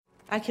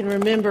I can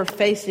remember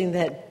facing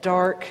that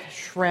dark,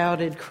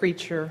 shrouded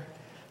creature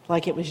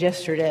like it was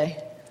yesterday,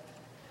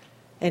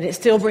 and it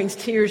still brings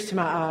tears to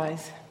my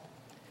eyes.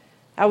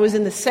 I was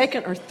in the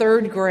second or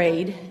third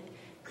grade,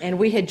 and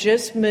we had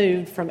just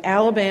moved from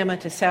Alabama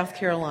to South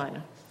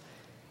Carolina,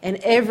 and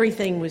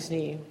everything was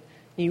new.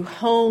 New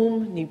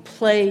home, new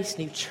place,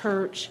 new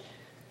church,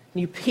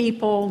 new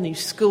people, new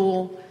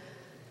school,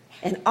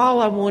 and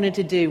all I wanted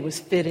to do was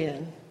fit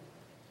in.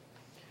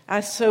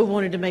 I so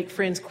wanted to make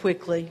friends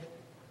quickly.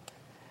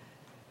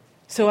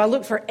 So I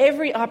looked for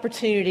every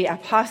opportunity I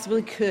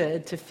possibly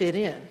could to fit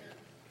in.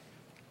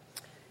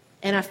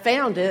 And I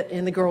found it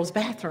in the girls'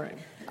 bathroom.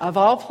 Of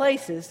all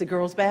places, the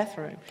girls'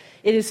 bathroom.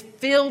 It is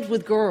filled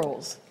with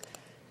girls,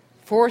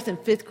 4th and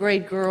 5th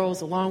grade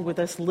girls, along with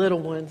us little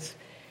ones.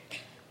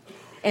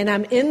 And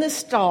I'm in the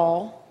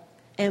stall,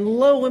 and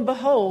lo and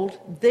behold,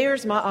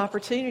 there's my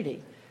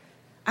opportunity.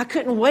 I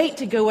couldn't wait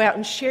to go out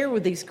and share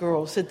with these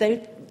girls so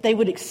they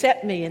would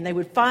accept me and they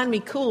would find me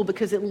cool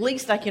because at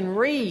least I can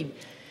read.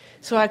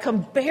 So I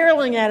come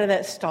barreling out of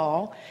that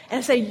stall and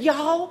I say,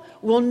 y'all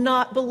will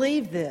not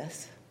believe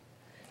this.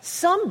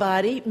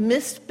 Somebody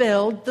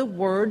misspelled the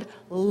word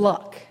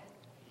luck.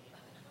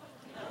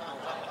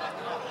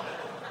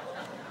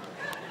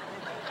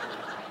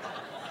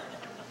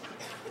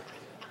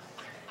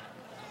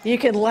 You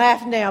can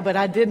laugh now, but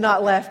I did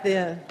not laugh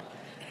then.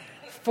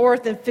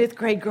 4th and 5th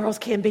grade girls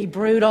can be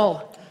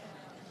brutal.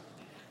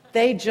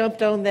 They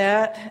jumped on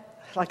that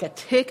like a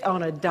tick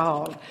on a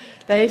dog.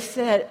 They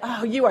said,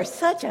 "Oh, you are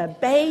such a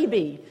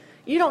baby.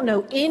 You don't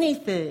know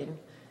anything."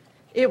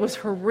 It was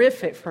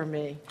horrific for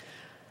me.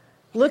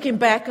 Looking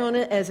back on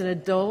it as an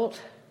adult,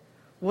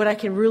 what I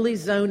can really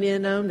zone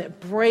in on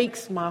that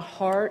breaks my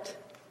heart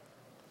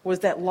was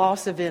that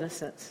loss of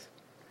innocence.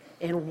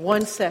 In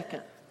 1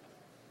 second,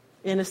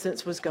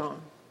 innocence was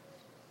gone.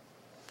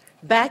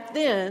 Back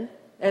then,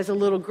 as a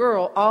little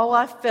girl, all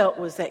I felt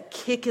was that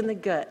kick in the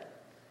gut.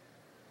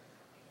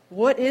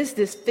 What is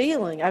this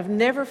feeling? I've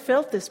never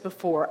felt this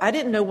before. I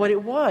didn't know what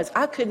it was.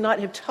 I could not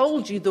have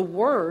told you the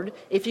word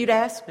if you'd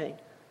asked me.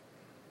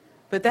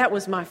 But that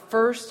was my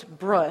first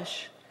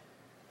brush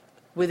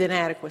with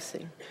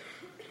inadequacy.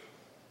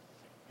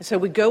 And so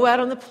we go out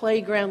on the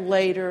playground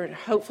later, and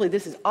hopefully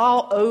this is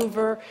all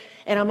over.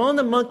 And I'm on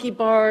the monkey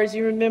bars.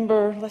 You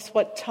remember, that's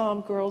what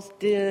Tom girls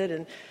did.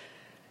 And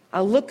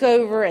I look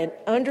over, and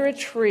under a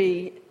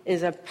tree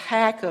is a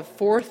pack of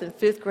 4th and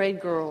 5th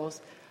grade girls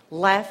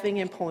laughing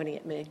and pointing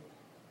at me.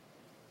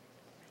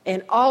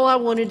 And all I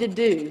wanted to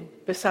do,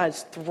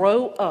 besides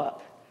throw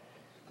up,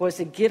 was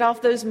to get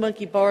off those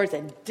monkey bars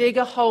and dig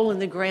a hole in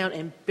the ground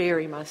and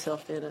bury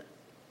myself in it.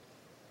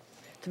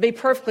 To be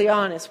perfectly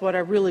honest, what I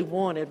really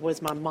wanted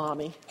was my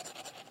mommy.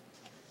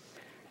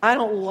 I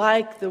don't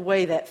like the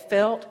way that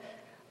felt.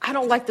 I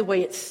don't like the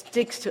way it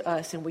sticks to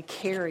us and we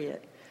carry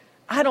it.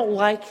 I don't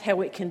like how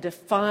it can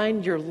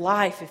define your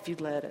life if you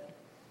let it.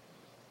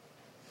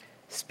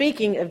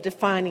 Speaking of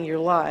defining your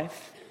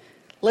life,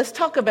 let's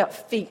talk about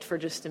feet for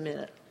just a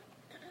minute.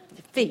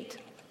 Feet.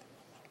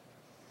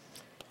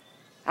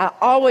 I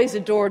always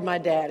adored my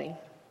daddy.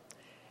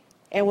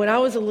 And when I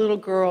was a little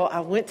girl, I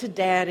went to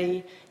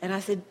Daddy and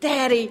I said,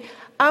 "Daddy,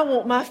 I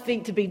want my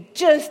feet to be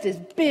just as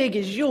big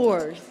as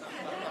yours."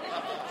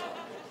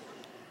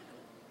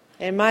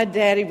 And my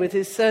daddy, with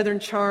his southern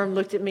charm,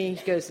 looked at me and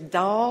he goes,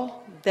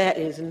 "Doll, that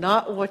is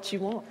not what you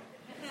want.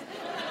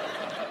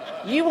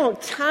 You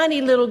want tiny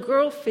little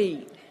girl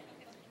feet.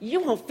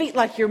 You want feet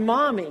like your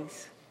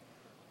mommy's."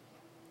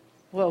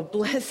 Well,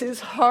 bless his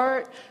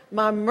heart,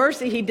 my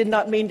mercy, he did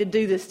not mean to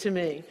do this to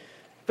me.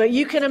 But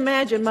you can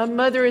imagine, my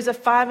mother is a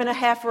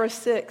 5.5 or a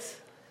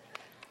 6.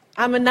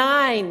 I'm a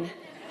 9.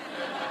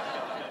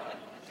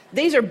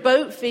 These are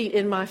boat feet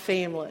in my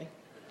family.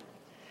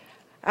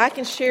 I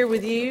can share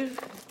with you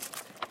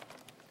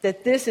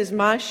that this is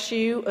my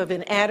shoe of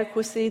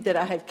inadequacy that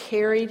I have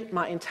carried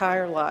my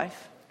entire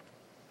life.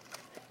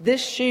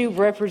 This shoe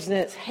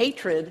represents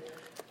hatred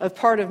of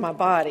part of my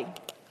body.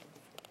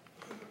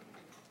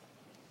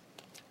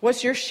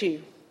 What's your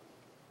shoe?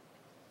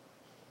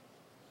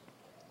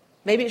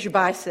 Maybe it's your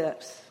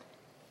biceps.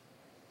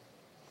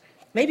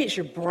 Maybe it's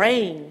your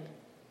brain.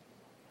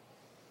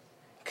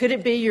 Could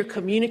it be your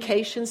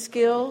communication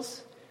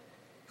skills?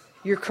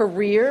 Your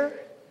career?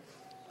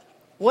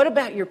 What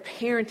about your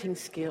parenting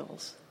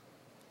skills?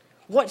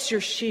 What's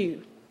your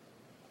shoe?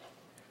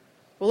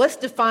 Well, let's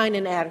define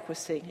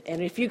inadequacy.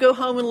 And if you go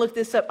home and look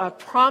this up, I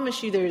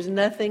promise you there is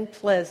nothing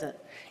pleasant.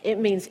 It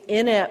means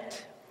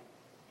inept.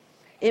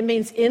 It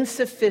means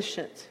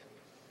insufficient.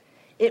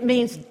 It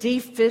means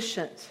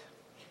deficient.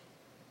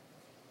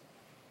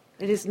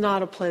 It is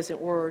not a pleasant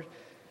word.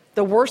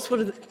 The worst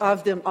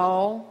of them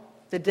all,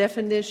 the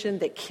definition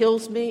that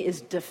kills me,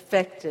 is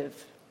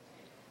defective.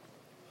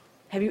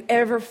 Have you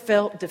ever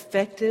felt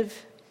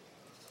defective?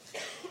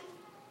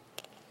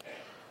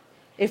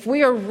 If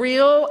we are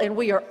real and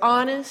we are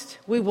honest,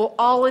 we will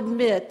all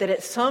admit that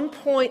at some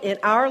point in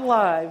our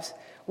lives,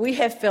 we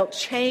have felt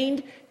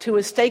chained to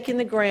a stake in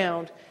the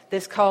ground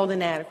that's called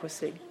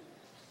inadequacy.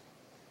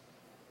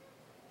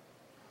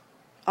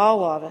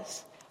 All of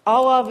us.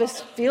 All of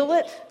us feel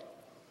it,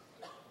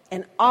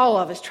 and all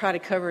of us try to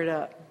cover it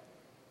up.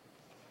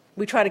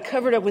 We try to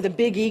cover it up with a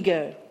big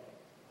ego.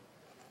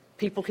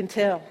 People can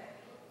tell.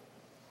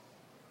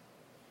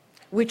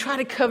 We try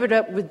to cover it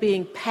up with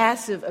being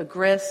passive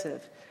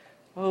aggressive.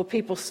 Oh,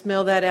 people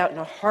smell that out in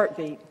a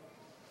heartbeat.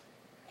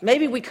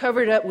 Maybe we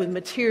cover it up with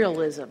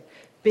materialism.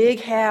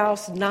 Big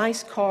house,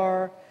 nice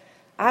car.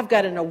 I've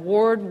got an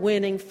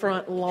award-winning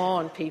front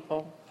lawn,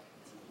 people.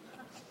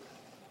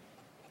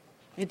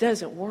 It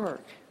doesn't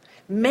work.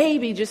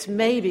 Maybe, just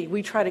maybe,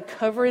 we try to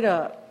cover it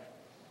up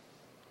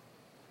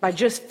by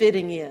just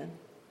fitting in.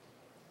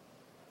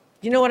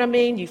 You know what I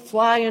mean? You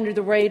fly under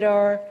the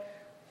radar.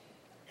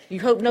 You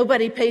hope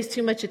nobody pays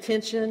too much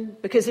attention,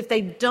 because if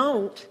they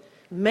don't,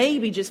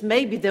 maybe, just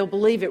maybe, they'll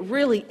believe it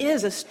really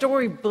is a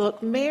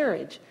storybook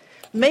marriage.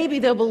 Maybe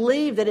they'll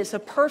believe that it's a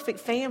perfect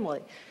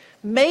family.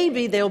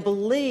 Maybe they'll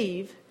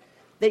believe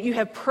that you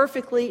have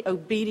perfectly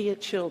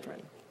obedient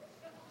children.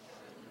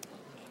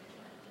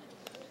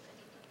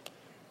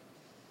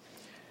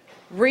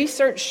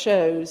 Research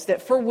shows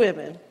that for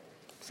women,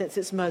 since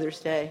it's Mother's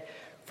Day,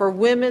 for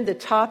women, the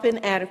top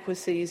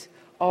inadequacies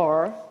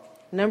are,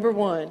 number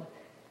one,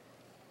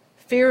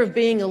 fear of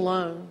being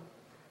alone.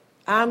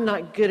 I'm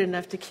not good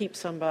enough to keep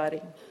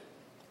somebody.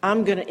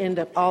 I'm going to end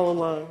up all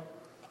alone.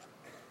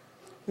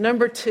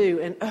 Number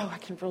two, and I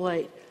can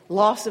relate,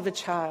 loss of a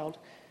child.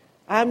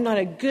 I'm not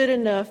a good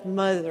enough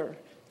mother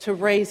to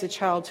raise a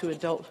child to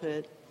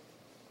adulthood.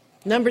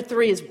 Number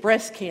three is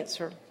breast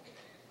cancer.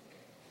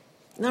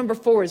 Number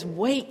four is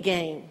weight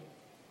gain.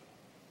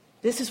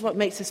 This is what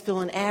makes us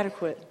feel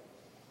inadequate.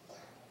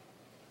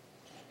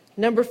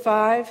 Number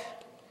five,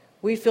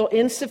 we feel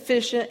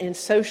insufficient in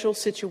social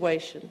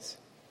situations.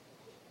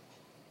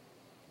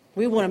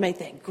 We want to make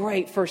that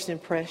great first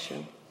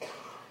impression.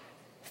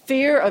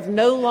 Fear of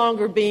no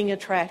longer being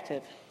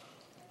attractive.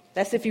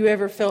 That's if you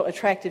ever felt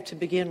attractive to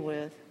begin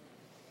with.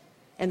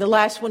 And the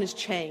last one is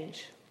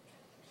change.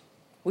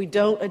 We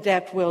don't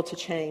adapt well to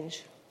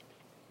change.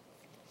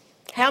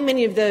 How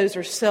many of those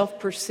are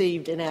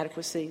self-perceived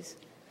inadequacies?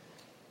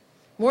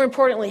 More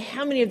importantly,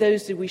 how many of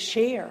those do we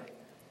share?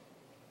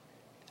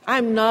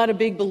 I'm not a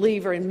big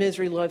believer in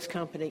misery loves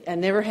company. I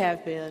never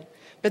have been.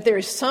 But there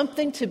is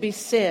something to be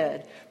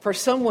said for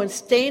someone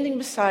standing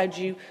beside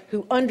you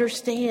who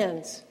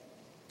understands,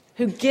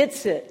 who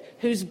gets it,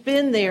 who's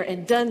been there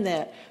and done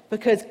that.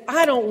 Because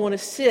I don't want to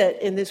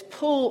sit in this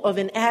pool of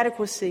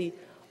inadequacy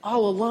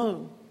all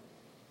alone.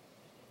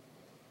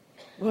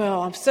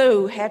 Well, I'm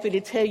so happy to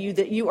tell you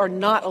that you are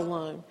not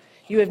alone.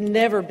 You have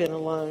never been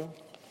alone.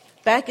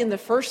 Back in the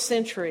first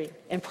century,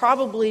 and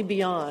probably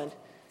beyond,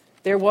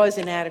 there was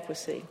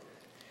inadequacy.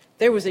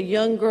 There was a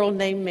young girl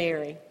named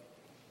Mary.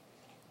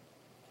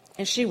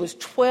 And she was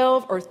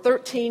 12 or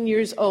 13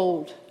 years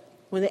old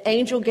when the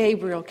angel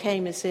Gabriel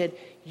came and said,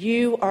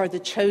 "You are the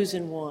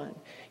chosen one.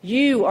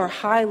 You are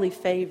highly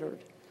favored."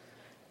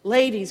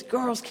 Ladies,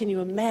 girls, can you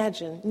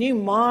imagine? New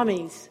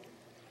mommies,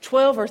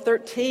 12 or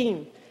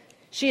 13.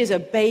 She is a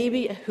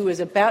baby who is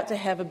about to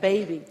have a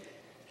baby.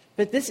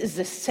 But this is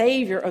the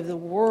Savior of the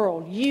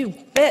world. You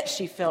bet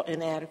she felt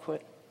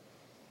inadequate.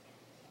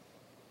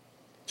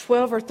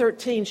 12 or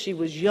 13, she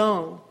was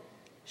young.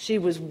 She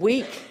was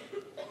weak.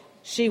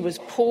 She was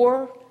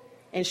poor.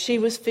 And she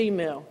was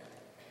female.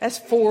 That's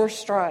 4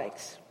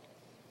 strikes.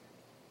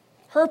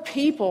 Her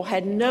people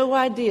had no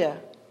idea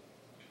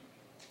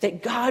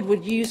that God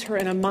would use her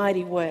in a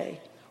mighty way.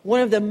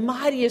 One of the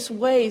mightiest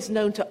ways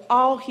known to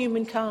all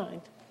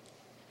humankind.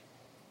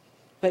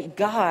 But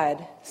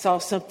God saw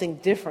something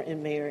different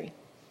in Mary.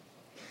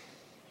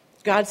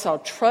 God saw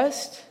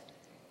trust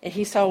and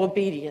he saw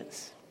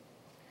obedience.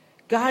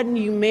 God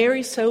knew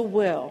Mary so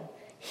well,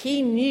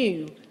 he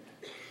knew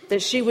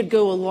that she would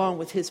go along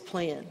with his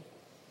plan.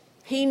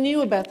 He knew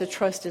about the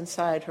trust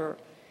inside her.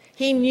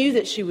 He knew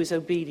that she was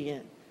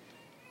obedient.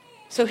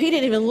 So he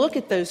didn't even look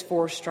at those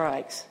 4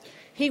 strikes.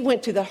 He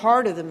went to the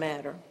heart of the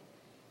matter.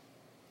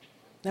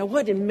 Now,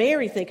 what did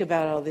Mary think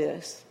about all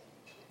this?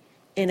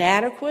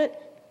 Inadequate?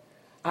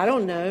 I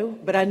don't know,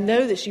 but I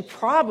know that she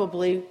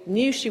probably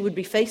knew she would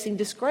be facing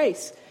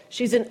disgrace.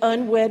 She's an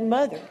unwed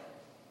mother.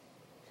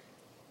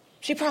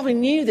 She probably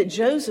knew that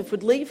Joseph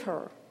would leave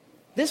her.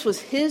 This was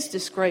his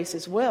disgrace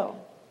as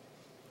well.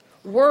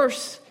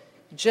 Worse,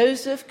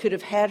 Joseph could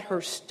have had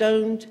her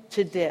stoned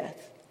to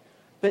death,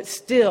 but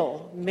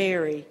still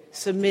Mary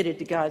submitted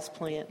to God's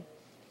plan.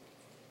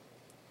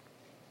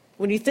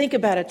 When you think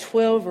about a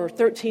 12 or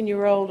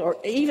 13-year-old, or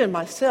even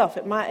myself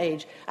at my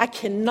age, I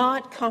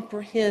cannot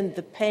comprehend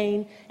the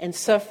pain and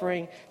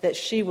suffering that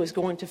she was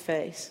going to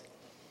face.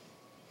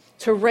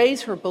 To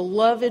raise her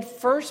beloved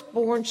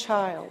firstborn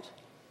child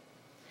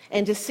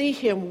and to see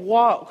him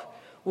walk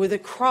with a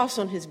cross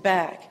on his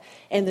back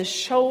and the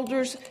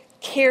shoulders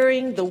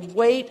carrying the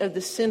weight of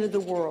the sin of the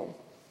world.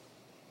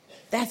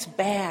 That's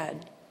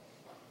bad.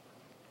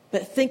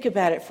 But think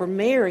about it. For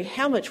Mary,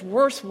 how much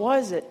worse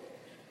was it?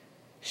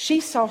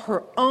 She saw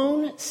her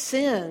own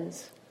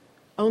sins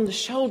on the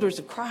shoulders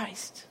of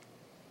Christ.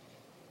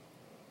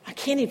 I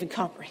can't even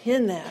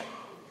comprehend that.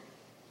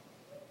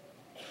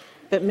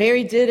 But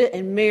Mary did it,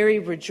 and Mary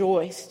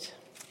rejoiced.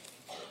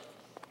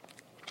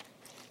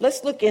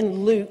 Let's look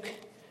in Luke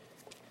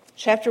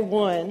chapter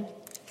 1,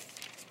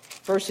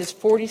 verses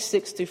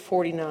 46 through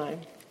 49.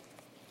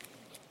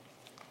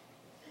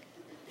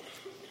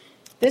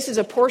 This is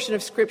a portion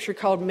of Scripture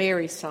called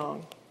Mary's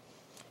Song.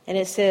 And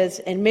it says,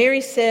 "And Mary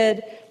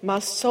said, my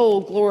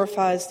soul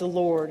glorifies the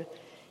Lord,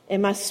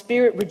 and my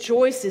spirit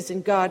rejoices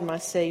in God my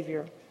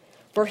Savior,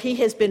 for he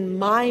has been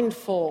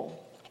mindful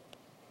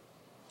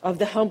of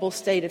the humble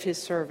state of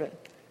his servant."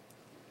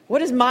 What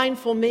does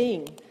mindful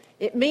mean?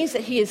 It means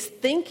that he is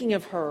thinking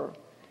of her.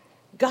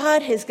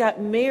 God has got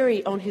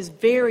Mary on his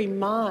very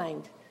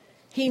mind.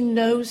 He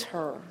knows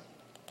her.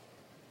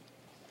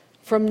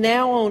 "From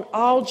now on,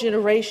 all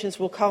generations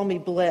will call me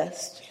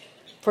blessed,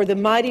 for the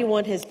Mighty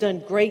One has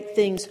done great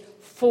things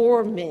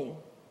for me.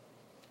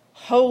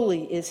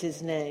 Holy is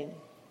his name."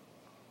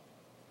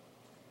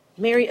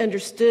 Mary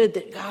understood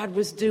that God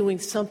was doing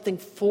something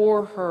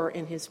for her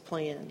in his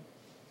plan.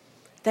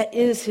 That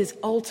is his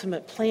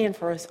ultimate plan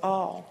for us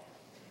all,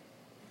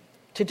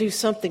 to do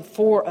something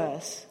for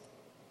us.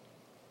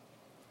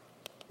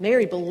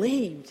 Mary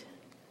believed.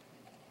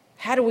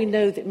 How do we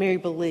know that Mary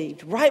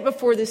believed? Right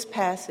before this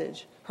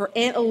passage, her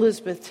Aunt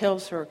Elizabeth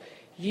tells her,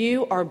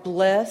 "You are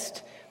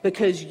blessed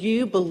because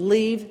you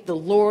believe the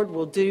Lord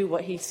will do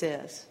what he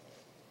says."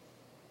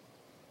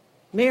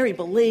 Mary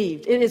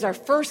believed. It is our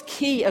first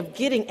key of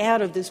getting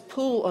out of this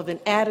pool of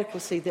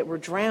inadequacy that we're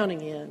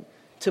drowning in,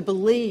 to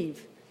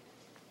believe.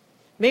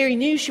 Mary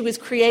knew she was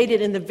created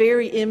in the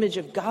very image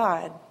of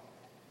God.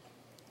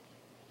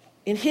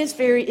 In his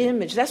very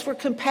image. That's where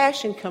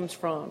compassion comes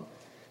from.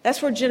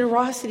 That's where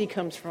generosity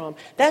comes from.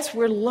 That's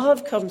where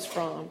love comes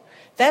from.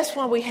 That's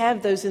why we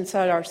have those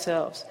inside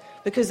ourselves,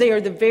 because they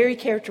are the very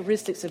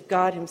characteristics of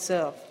God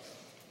himself.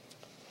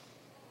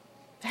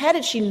 How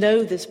did she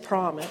know this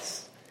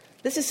promise?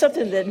 This is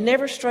something that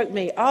never struck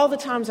me all the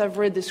times I've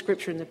read this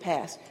scripture in the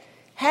past.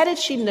 How did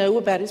she know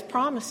about his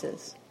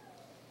promises?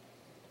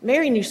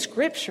 Mary knew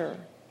Scripture.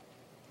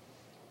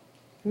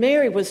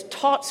 Mary was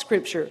taught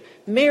Scripture.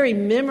 Mary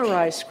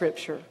memorized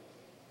Scripture.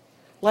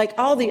 Like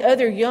all the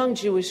other young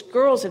Jewish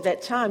girls of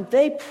that time,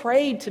 they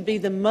prayed to be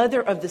the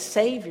mother of the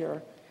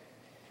Savior.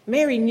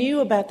 Mary knew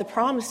about the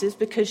promises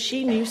because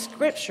she knew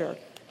Scripture.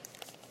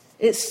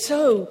 It's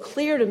so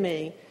clear to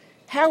me.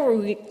 How are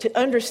we to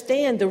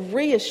understand the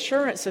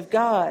reassurance of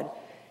God?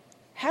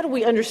 How do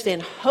we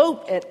understand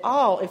hope at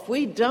all if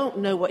we don't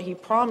know what he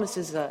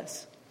promises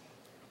us?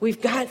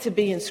 We've got to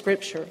be in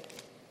Scripture.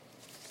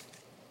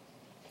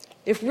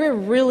 If we're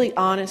really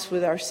honest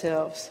with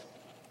ourselves,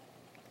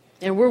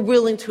 and we're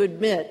willing to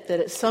admit that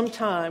at some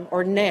time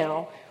or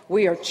now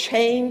we are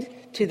chained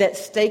to that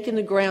stake in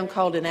the ground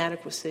called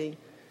inadequacy,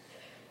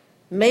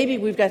 maybe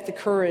we've got the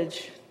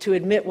courage to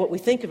admit what we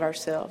think of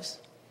ourselves.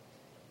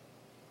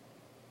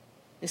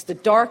 It's the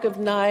dark of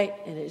night,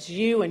 and it's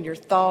you and your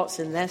thoughts,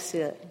 and that's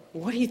it.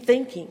 What are you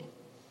thinking?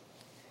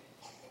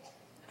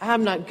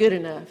 I'm not good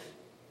enough.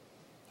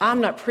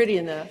 I'm not pretty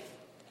enough.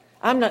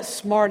 I'm not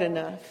smart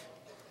enough.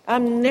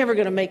 I'm never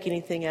going to make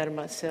anything out of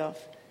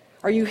myself.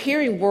 Are you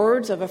hearing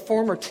words of a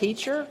former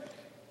teacher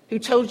who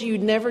told you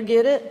you'd never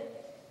get it?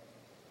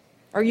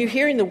 Are you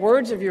hearing the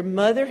words of your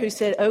mother who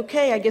said,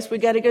 "Okay, I guess we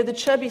got to go to the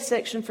chubby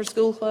section for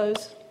school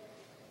clothes"?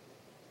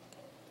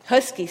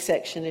 Husky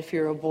section if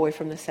you're a boy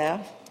from the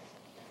South.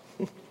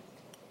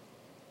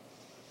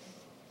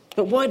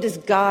 But what does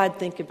God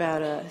think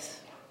about us?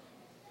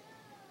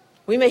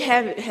 We may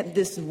have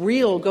this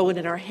reel going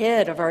in our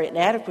head of our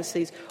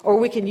inadequacies, or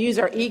we can use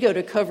our ego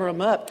to cover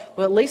them up.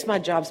 Well, at least my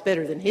job's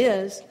better than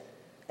his.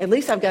 At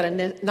least I've got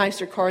a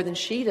nicer car than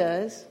she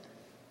does.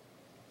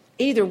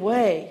 Either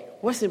way,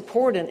 what's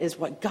important is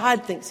what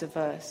God thinks of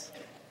us.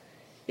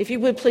 If you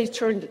would please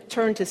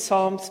turn to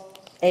Psalms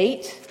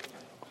 8.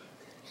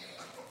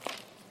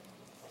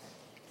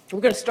 We're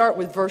going to start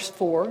with verse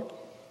 4.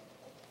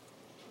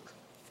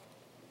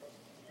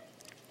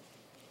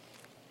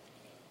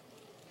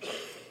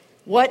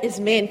 What is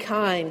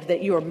mankind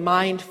that you are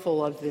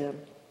mindful of them?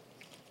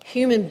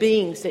 Human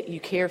beings that you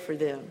care for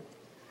them.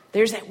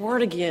 There's that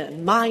word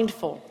again,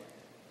 mindful.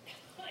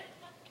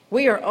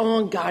 We are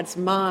on God's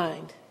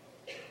mind.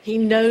 He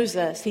knows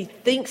us. He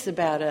thinks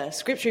about us.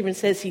 Scripture even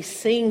says he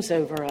sings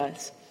over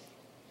us.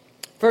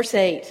 Verse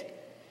 8,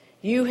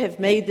 you have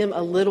made them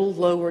a little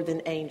lower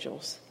than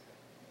angels.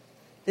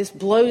 This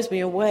blows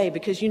me away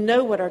because you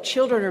know what our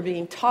children are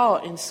being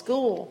taught in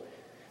school,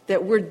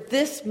 that we're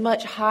this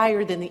much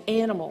higher than the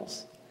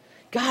animals.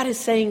 God is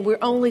saying we're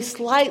only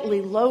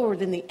slightly lower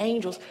than the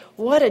angels.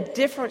 What a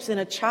difference in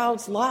a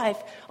child's life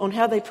on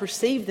how they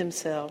perceive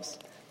themselves.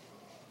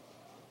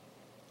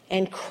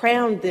 And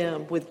crowned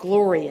them with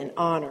glory and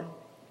honor.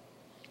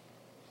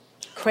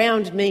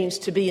 Crowned means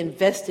to be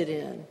invested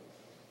in,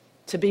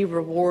 to be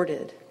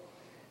rewarded.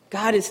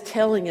 God is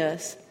telling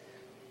us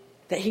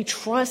that he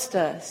trusts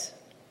us.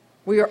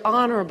 We are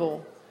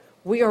honorable.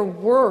 We are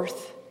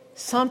worth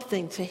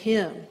something to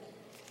him.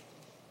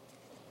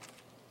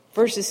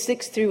 Verses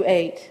 6 through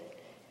 8.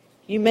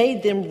 You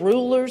made them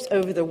rulers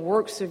over the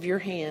works of your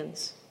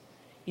hands.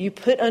 You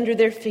put under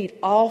their feet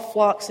all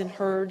flocks and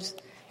herds,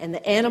 and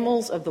the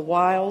animals of the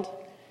wild,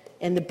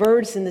 and the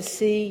birds in the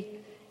sea,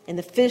 and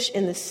the fish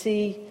in the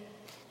sea,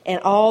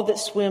 and all that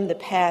swim the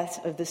paths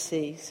of the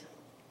seas.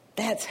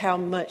 That's how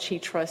much he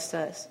trusts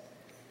us.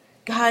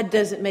 God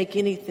doesn't make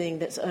anything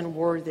that's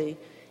unworthy,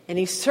 and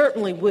he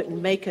certainly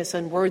wouldn't make us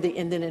unworthy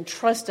and then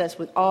entrust us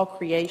with all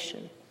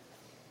creation.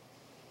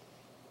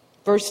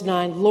 Verse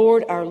 9,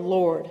 Lord, our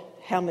Lord,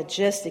 how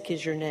majestic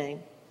is your name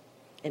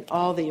in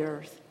all the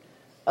earth.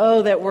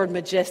 Oh, that word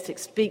majestic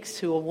speaks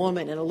to a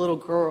woman and a little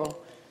girl.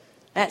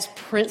 That's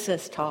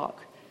princess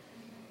talk.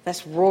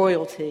 That's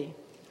royalty.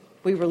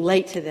 We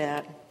relate to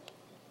that.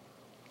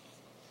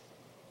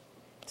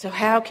 So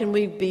how can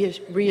we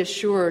be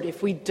reassured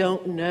if we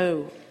don't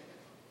know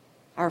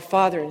our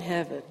Father in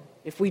heaven,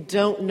 if we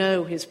don't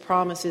know his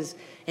promises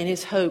and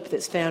his hope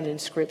that's found in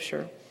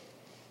Scripture?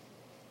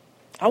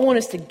 I want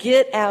us to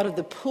get out of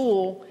the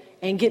pool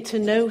and get to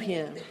know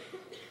him.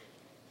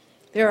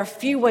 There are a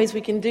few ways we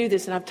can do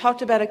this, and I've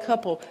talked about a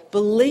couple.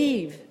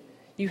 Believe.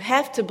 You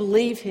have to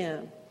believe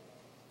him.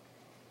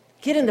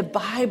 Get in the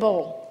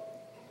Bible.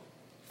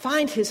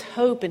 Find his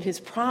hope and his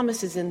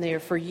promises in there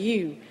for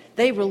you.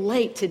 They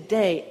relate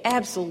today,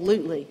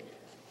 absolutely.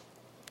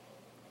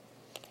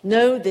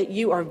 Know that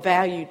you are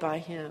valued by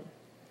him.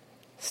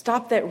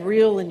 Stop that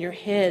reel in your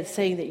head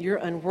saying that you're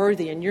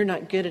unworthy and you're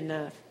not good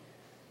enough.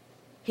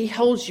 He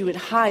holds you at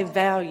high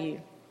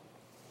value.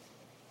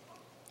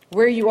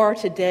 Where you are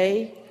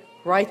today,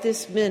 right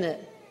this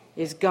minute,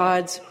 is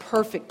God's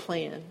perfect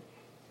plan.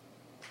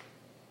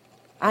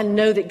 I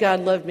know that God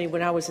loved me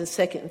when I was in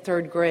second and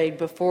third grade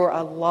before I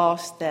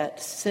lost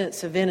that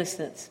sense of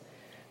innocence.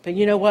 But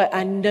you know what?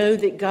 I know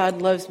that God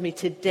loves me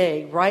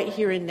today, right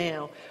here and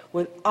now,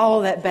 with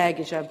all that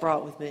baggage I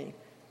brought with me.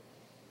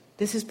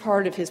 This is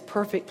part of his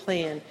perfect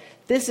plan.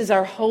 This is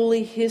our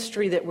holy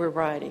history that we're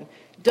writing.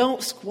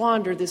 Don't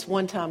squander this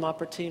one-time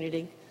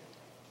opportunity.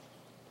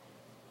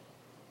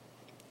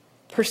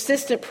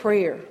 Persistent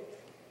prayer.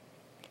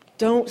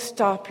 Don't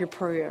stop your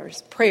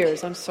prayers.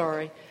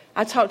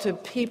 I talk to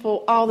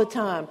people all the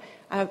time.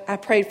 I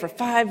prayed for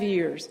 5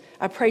 years.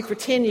 I prayed for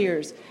 10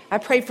 years. I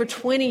prayed for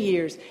 20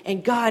 years.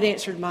 And God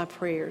answered my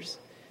prayers.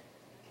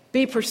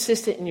 Be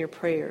persistent in your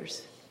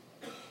prayers.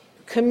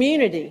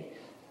 Community.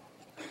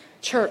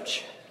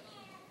 Church.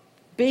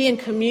 Be in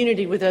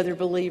community with other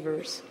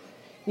believers.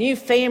 New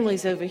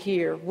families over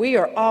here. We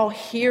are all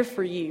here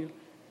for you.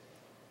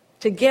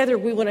 Together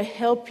we want to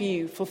help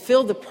you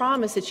fulfill the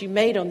promise that you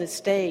made on this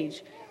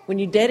stage when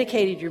you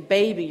dedicated your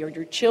baby or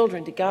your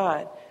children to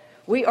God.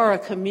 We are a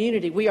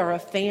community. We are a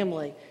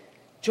family.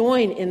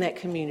 Join in that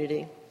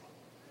community.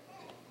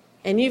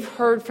 And you've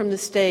heard from the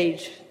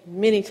stage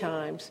many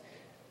times,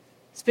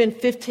 spend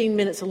 15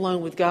 minutes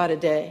alone with God a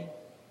day.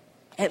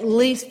 At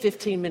least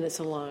 15 minutes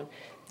alone.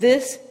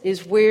 This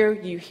is where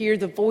you hear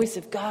the voice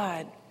of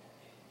God.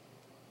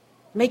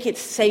 Make it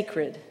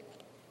sacred.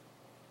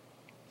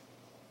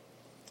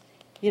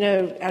 You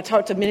know, I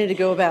talked a minute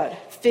ago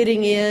about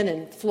fitting in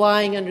and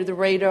flying under the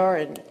radar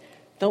and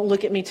don't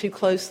look at me too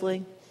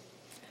closely.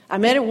 I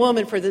met a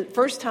woman for the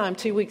first time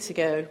 2 weeks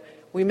ago.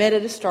 We met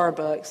at a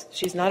Starbucks.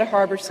 She's not a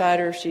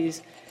Harborsider.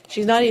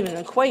 She's not even an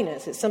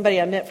acquaintance. It's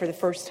somebody I met for the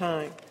first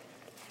time.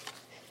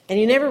 And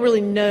you never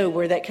really know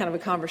where that kind of a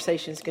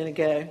conversation is going to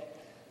go.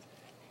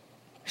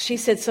 She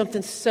said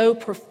something so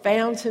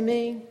profound to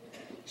me.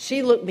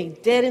 She looked me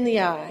dead in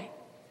the eye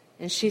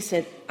and she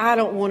said, I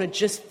don't want to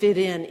just fit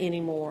in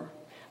anymore.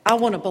 I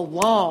want to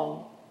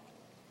belong.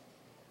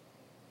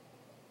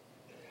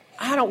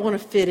 I don't want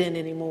to fit in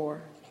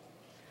anymore.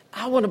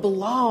 I want to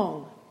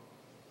belong.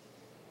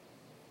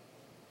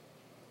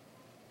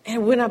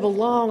 And when I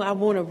belong, I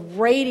want to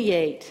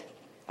radiate.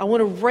 I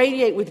want to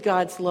radiate with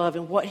God's love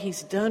and what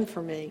he's done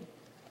for me.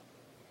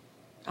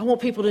 I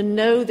want people to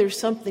know there's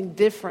something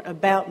different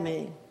about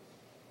me.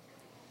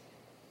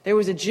 There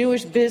was a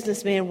Jewish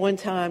businessman one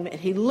time, and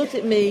he looked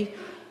at me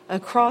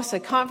across a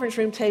conference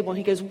room table, and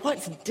he goes,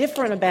 what's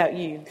different about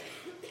you?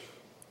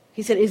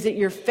 He said, is it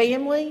your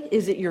family?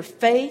 Is it your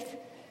faith?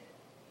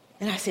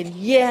 And I said,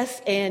 yes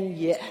and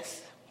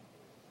yes.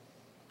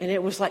 And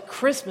it was like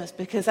Christmas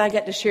because I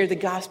got to share the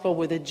gospel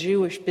with a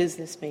Jewish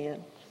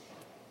businessman.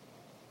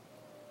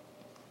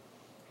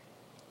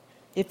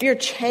 If you're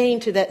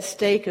chained to that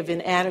stake of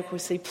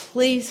inadequacy,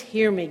 please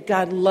hear me.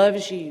 God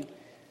loves you.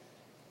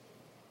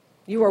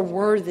 You are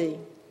worthy.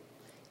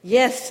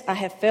 Yes, I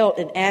have felt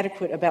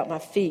inadequate about my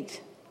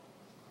feet.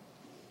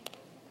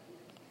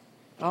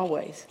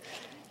 Always.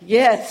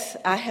 Yes,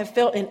 I have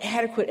felt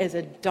inadequate as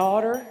a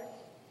daughter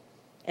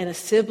and a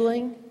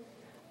sibling.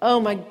 Oh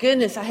my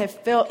goodness, I have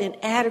felt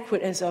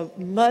inadequate as a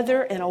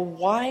mother and a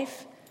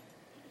wife.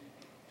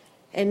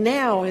 And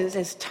now,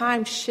 as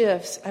time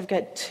shifts, I've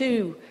got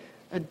 2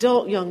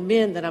 adult young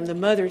men that I'm the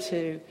mother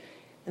to,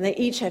 and they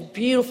each have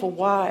beautiful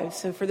wives.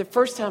 So for the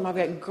first time, I've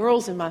got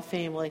girls in my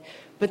family.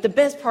 But the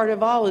best part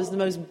of all is the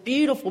most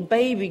beautiful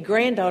baby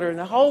granddaughter in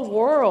the whole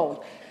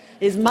world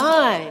is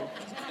mine.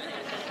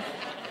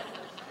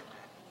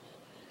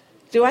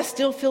 Do I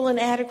still feel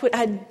inadequate?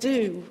 I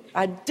do,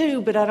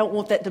 but I don't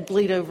want that to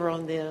bleed over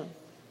on them.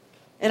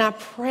 And I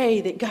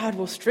pray that God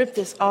will strip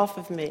this off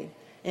of me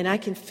and I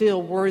can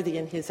feel worthy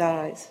in His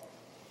eyes.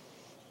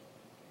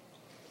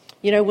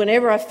 You know,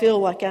 whenever I feel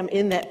like I'm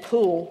in that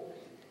pool,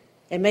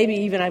 and maybe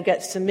even I've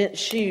got cement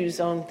shoes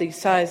on these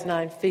size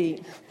 9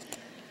 feet,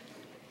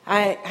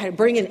 I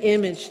bring an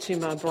image to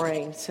my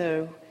brain.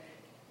 So,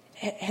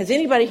 has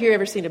anybody here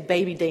ever seen a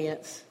baby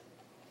dance?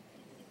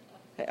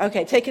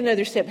 Okay, take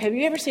another step. Have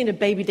you ever seen a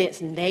baby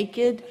dance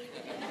naked?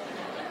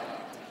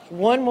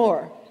 One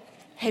more.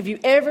 Have you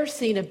ever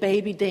seen a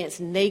baby dance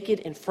naked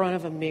in front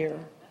of a mirror?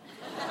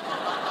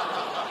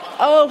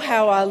 Oh,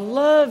 how I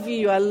love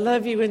you. I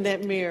love you in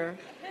that mirror.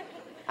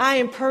 I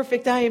am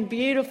perfect. I am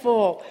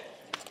beautiful.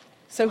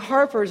 So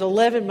Harper's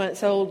 11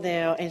 months old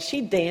now, and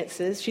she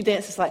dances. She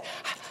dances like,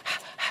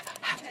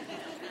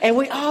 and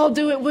we all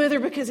do it with her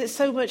because it's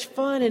so much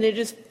fun, and it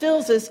just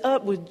fills us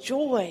up with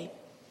joy.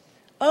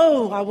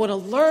 Oh, I want to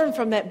learn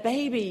from that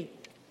baby.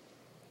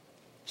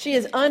 She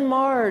is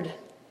unmarred.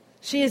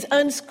 She is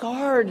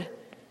unscarred.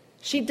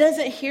 She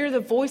doesn't hear the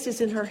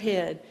voices in her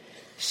head.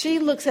 She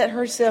looks at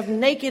herself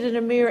naked in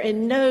a mirror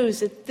and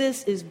knows that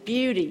this is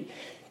beauty.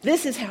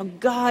 This is how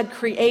God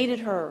created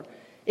her.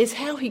 It's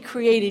how He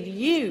created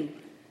you.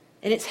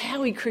 And it's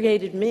how He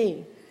created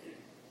me.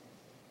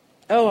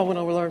 Oh, I want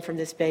to learn from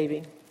this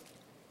baby.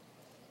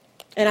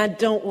 And I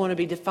don't want to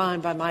be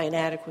defined by my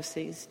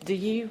inadequacies. Do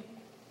you?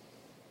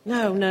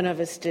 No, none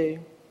of us do.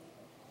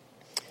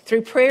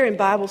 Through prayer and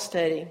Bible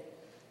study,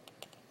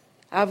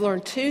 I've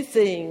learned 2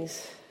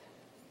 things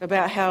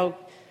about how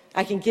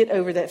I can get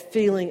over that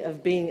feeling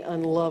of being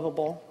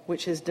unlovable,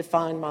 which has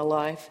defined my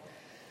life.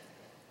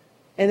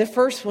 And the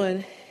first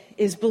one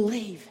is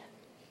believe.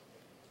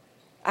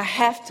 I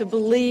have to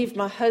believe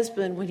my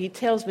husband when he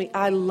tells me,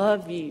 I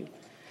love you.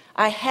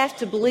 I have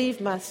to believe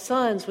my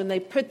sons when they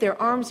put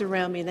their arms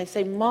around me and they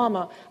say,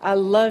 Mama, I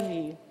love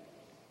you.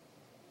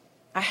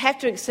 I have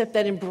to accept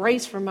that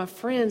embrace from my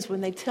friends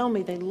when they tell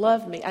me they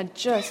love me. I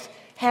just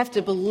have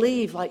to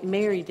believe like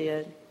Mary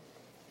did.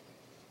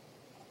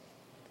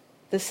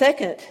 The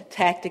second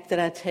tactic that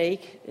I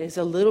take is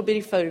a little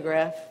bitty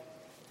photograph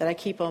that I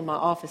keep on my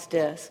office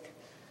desk.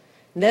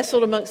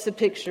 Nestled amongst the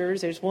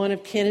pictures, there's one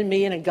of Ken and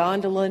me in a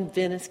gondola in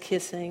Venice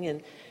kissing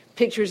and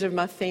pictures of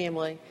my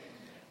family.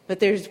 But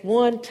there's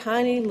one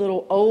tiny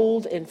little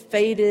old and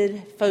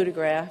faded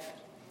photograph.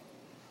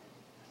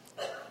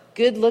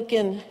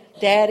 Good-looking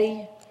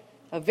daddy,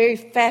 a very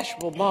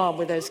fashionable mom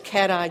with those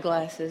cat-eye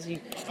glasses,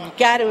 you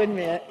got to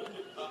admit.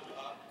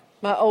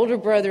 My older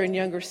brother and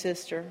younger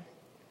sister.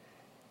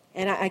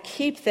 And I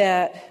keep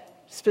that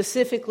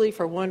specifically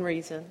for one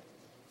reason.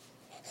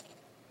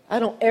 I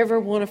don't ever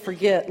want to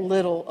forget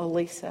little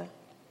Elisa.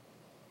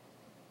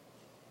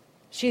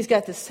 She's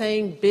got the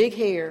same big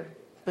hair,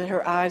 but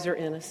her eyes are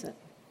innocent.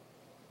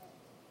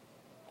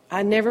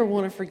 I never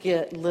want to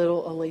forget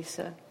little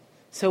Elisa.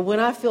 So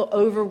when I feel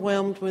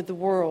overwhelmed with the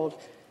world,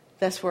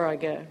 that's where I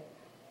go.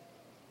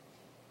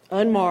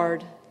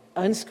 Unmarred,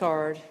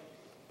 unscarred,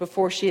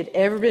 before she had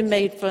ever been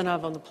made fun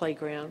of on the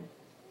playground,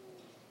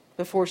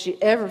 before she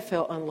ever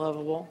felt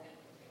unlovable,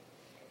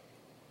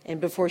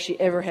 and before she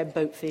ever had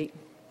boat feet.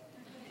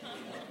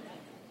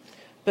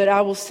 But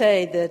I will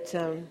say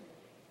that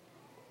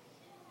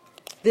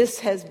this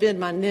has been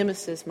my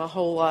nemesis my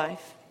whole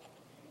life.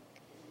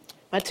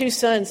 My 2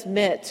 sons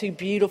met 2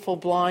 beautiful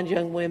blonde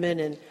young women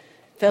and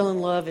fell in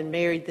love and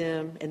married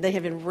them, and they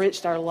have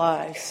enriched our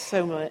lives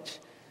so much.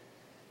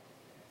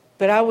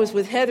 But I was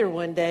with Heather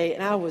one day,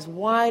 and I was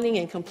whining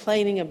and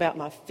complaining about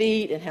my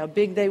feet and how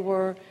big they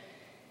were.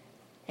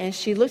 And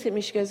she looked at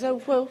me, she goes,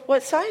 oh, well,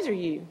 what size are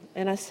you?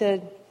 And I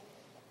said,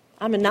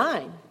 I'm a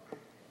 9.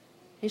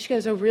 And she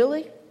goes, oh,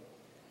 really?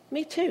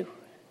 Me too.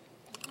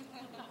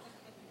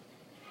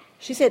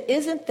 She said,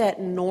 isn't that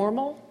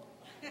normal?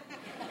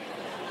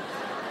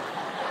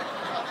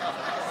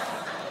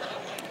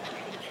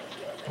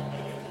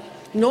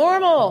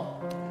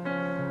 Normal.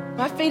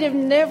 My feet have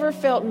never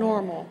felt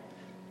normal.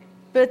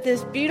 But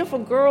this beautiful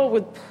girl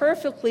with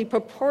perfectly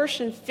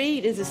proportioned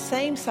feet is the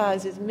same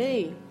size as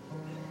me.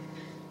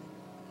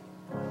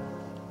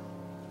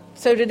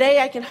 So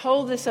today I can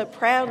hold this up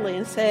proudly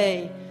and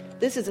say,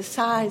 this is a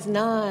size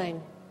 9.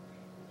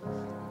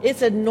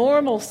 It's a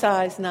normal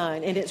size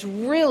 9, and it's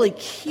really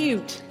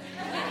cute.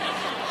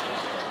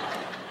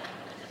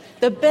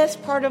 The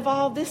best part of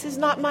all, this is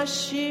not my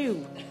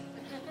shoe.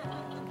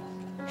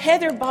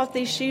 Heather bought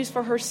these shoes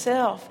for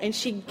herself, and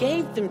she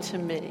gave them to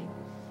me.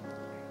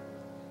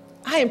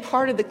 I am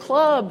part of the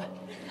club.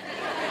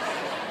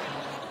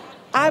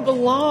 I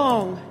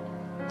belong.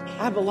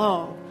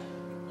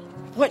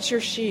 What's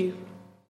your shoe?